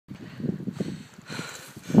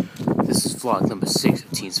vlog number 6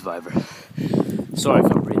 of Teen Survivor. Sorry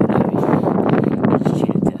if I'm breathing heavy. I just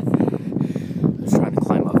cheated death. I was trying to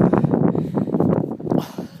climb up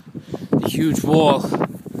the huge wall.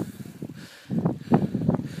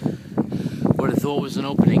 What I thought was an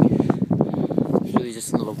opening. It's really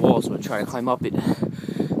just another wall, so I tried to climb up it.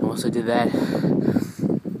 And once I did that,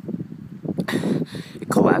 it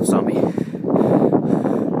collapsed on me.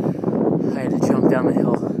 I had to jump down the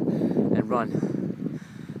hill and run.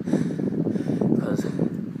 Because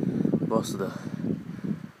most of it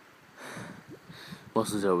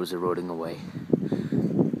was eroding away.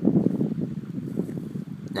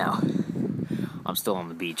 Now, I'm still on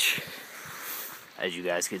the beach, as you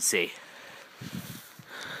guys can see.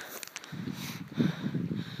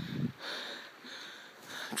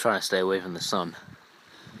 I'm trying to stay away from the sun.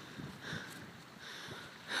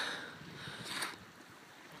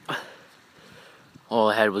 All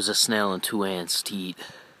I had was a snail and 2 ants to eat.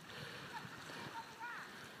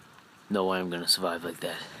 No way I'm gonna survive like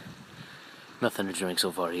that. Nothing to drink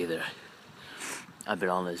so far either. I've been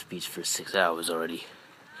on this beach for 6 hours already.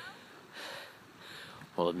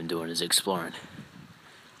 All I've been doing is exploring.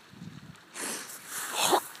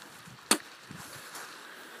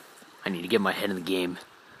 I need to get my head in the game.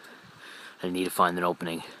 I need to find an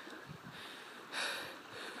opening.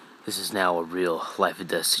 This is now a real life or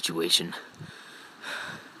death situation.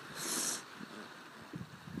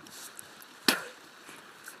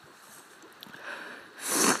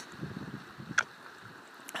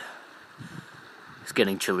 It's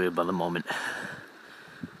getting chillier by the moment.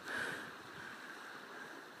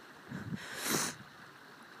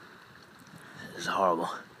 This is horrible.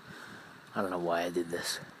 I don't know why I did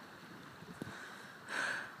this.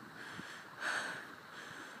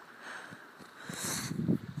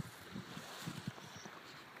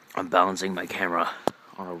 I'm balancing my camera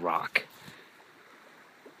on a rock.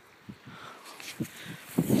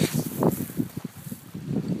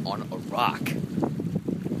 On a rock.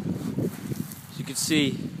 As you can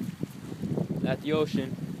see, at the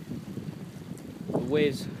ocean, the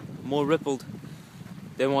waves are more rippled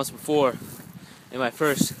than once before in my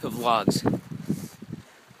first vlogs.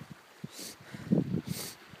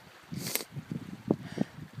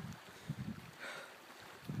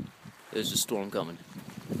 There's a storm coming.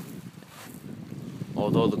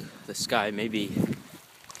 Although the sky may be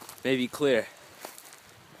clear,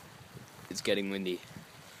 it's getting windy,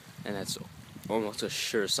 and that's almost a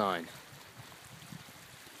sure sign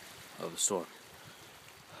of a storm.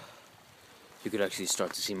 You could actually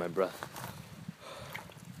start to see my breath.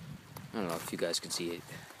 I don't know if you guys can see it.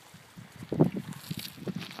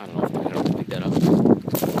 I don't know if I don't pick that up.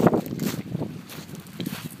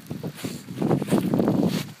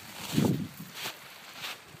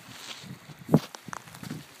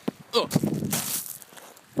 Oh.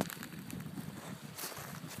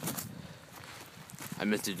 I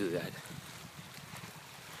meant to do that.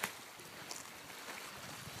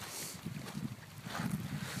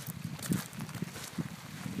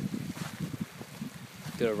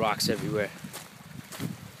 There are rocks everywhere.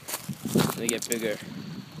 They get bigger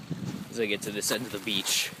as I get to this end of the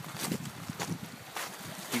beach.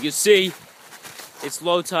 You can see it's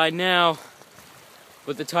low tide now,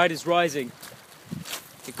 but the tide is rising.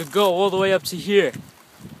 It could go all the way up to here,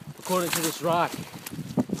 according to this rock.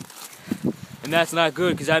 And that's not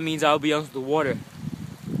good, because that means I'll be under the water.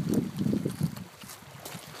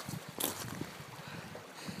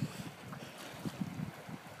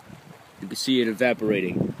 You can see it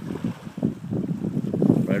evaporating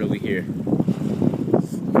right over here.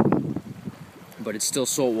 But it's still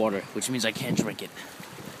salt water, which means I can't drink it.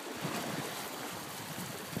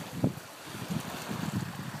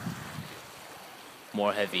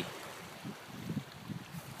 More heavy.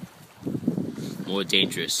 More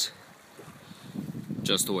dangerous.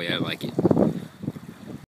 Just the way I like it.